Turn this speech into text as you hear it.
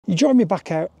You join me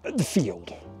back out at the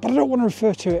field, but I don't want to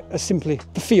refer to it as simply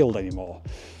the field anymore.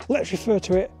 Let's refer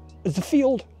to it as the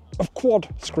field of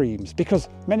quad screams, because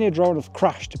many a drone have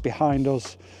crashed behind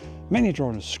us, many a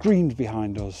drone has screamed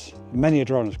behind us, and many a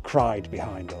drone has cried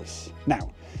behind us.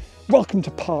 Now, welcome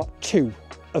to part 2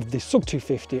 of the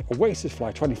Sub250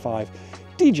 Oasisfly25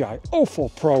 DJI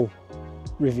O4 Pro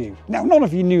review. Now, none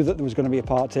of you knew that there was going to be a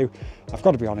part 2. I've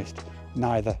got to be honest,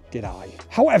 neither did I.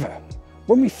 However,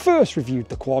 when we first reviewed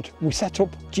the quad, we set up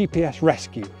GPS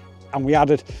rescue and we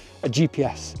added a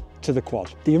GPS to the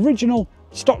quad. The original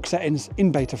stock settings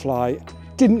in Betaflight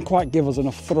didn't quite give us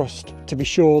enough thrust to be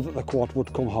sure that the quad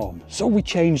would come home. So we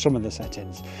changed some of the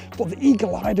settings, but the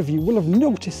eagle-eyed of you will have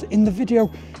noticed that in the video,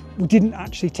 we didn't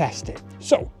actually test it.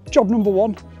 So job number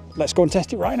 1, let's go and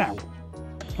test it right now.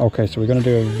 Okay, so we're going to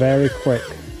do a very quick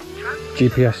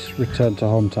GPS return to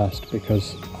home test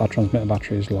because our transmitter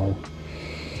battery is low.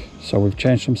 So we've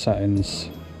changed some settings.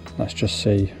 Let's just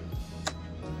see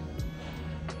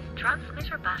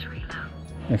transmitter battery low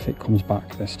if it comes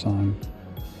back this time.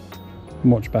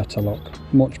 Much better, look.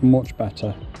 Much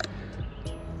better.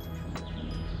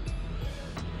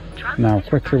 Now,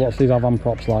 quickly, what's these Avan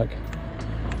props like?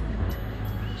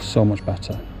 So much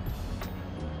better.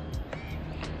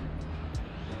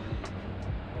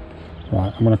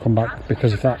 Right, I'm going to come back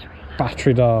because if that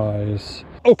battery dies...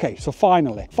 Okay, so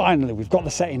finally, we've got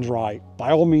the settings right. By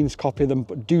all means, copy them,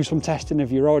 but do some testing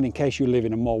of your own in case you live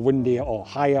in a more windy or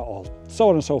higher or so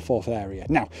on and so forth area.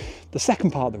 Now, the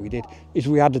second part that we did is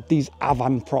we added these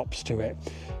Avan props to it.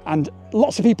 And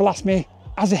lots of people ask me,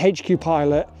 as a HQ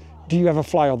pilot, do you ever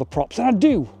fly other props? And I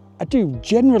do.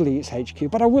 Generally it's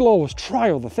HQ, but I will always try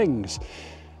other things.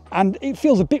 And it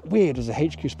feels a bit weird as a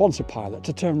HQ sponsored pilot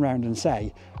to turn around and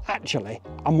say, actually,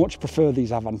 I much prefer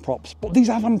these Avan props. But these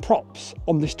Avan props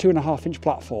on this 2.5-inch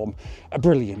platform are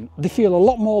brilliant. They feel a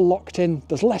lot more locked in,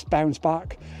 there's less bounce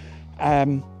back,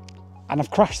 and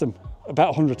I've crashed them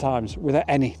about 100 times without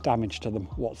any damage to them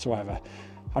whatsoever.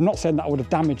 I'm not saying that I would have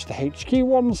damaged the HQ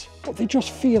ones, but they just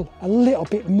feel a little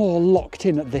bit more locked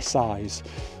in at this size.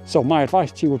 So my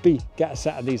advice to you would be, get a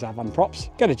set of these Avan props,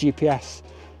 get a GPS,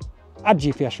 add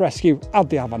GPS rescue, add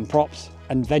the Avan props,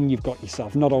 and then you've got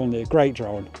yourself not only a great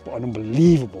drone, but an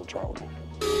unbelievable drone.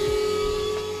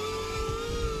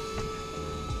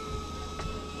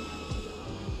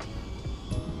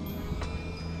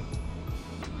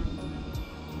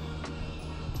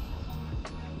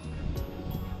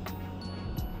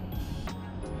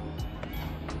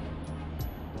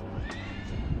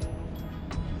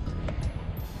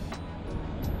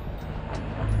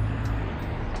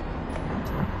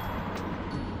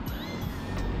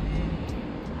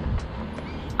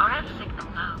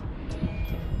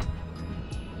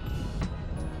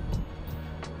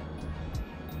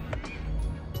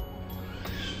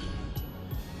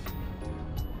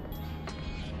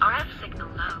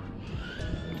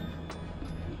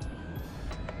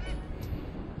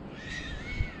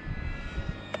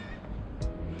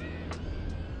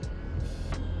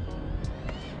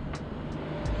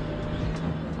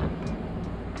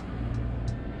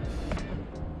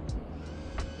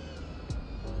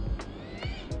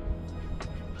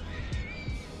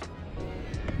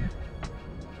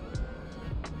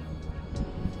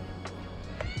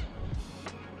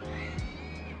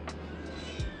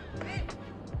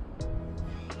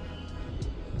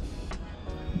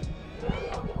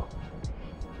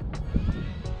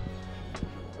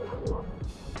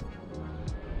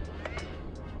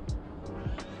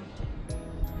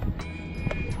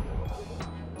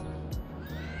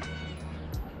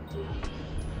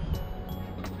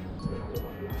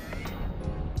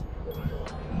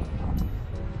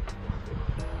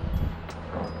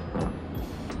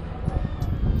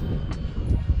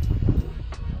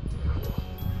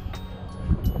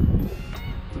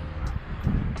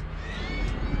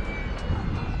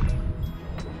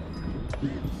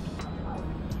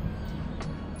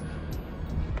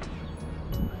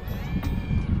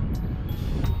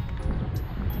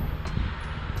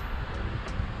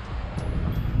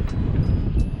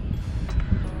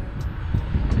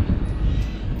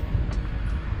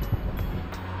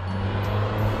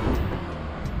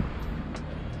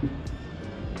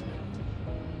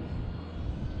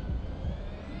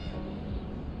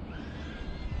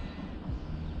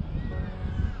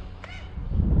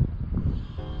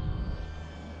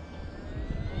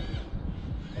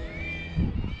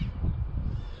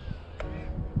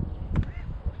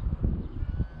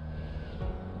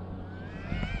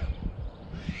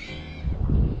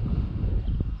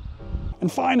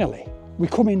 And finally, we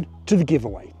come in to the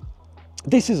giveaway.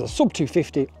 This is a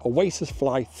Sub250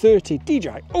 Oasisfly30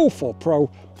 DJI O4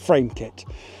 Pro frame kit.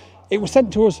 It was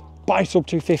sent to us by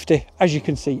Sub250. As you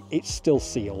can see, it's still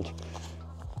sealed.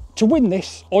 To win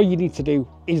this, all you need to do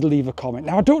is leave a comment.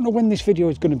 Now, I don't know when this video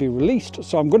is going to be released,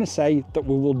 so I'm going to say that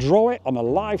we will draw it on a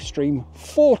live stream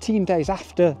 14 days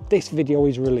after this video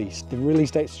is released. The release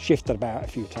date's shifted about a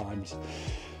few times.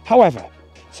 However,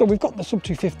 so we've got the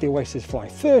Sub250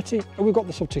 Oasisfly30 and we've got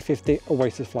the Sub250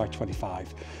 Oasisfly25.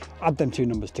 Add them two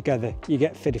numbers together, you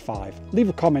get FIDDY5. Leave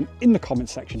a comment in the comment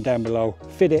section down below,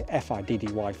 FIDDY,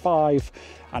 FIDDY5,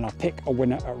 and I'll pick a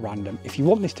winner at random. If you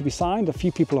want this to be signed, a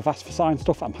few people have asked for signed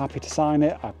stuff, I'm happy to sign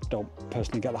it. I don't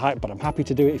personally get the hype, but I'm happy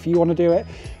to do it if you want to do it.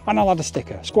 And I'll add a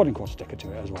sticker, a squad and quad sticker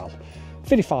to it as well.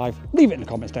 FIDDY5, leave it in the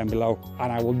comments down below,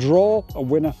 and I will draw a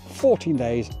winner 14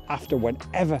 days after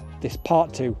whenever this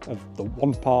part 2 of the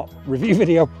 1-part review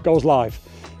video goes live.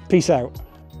 Peace out.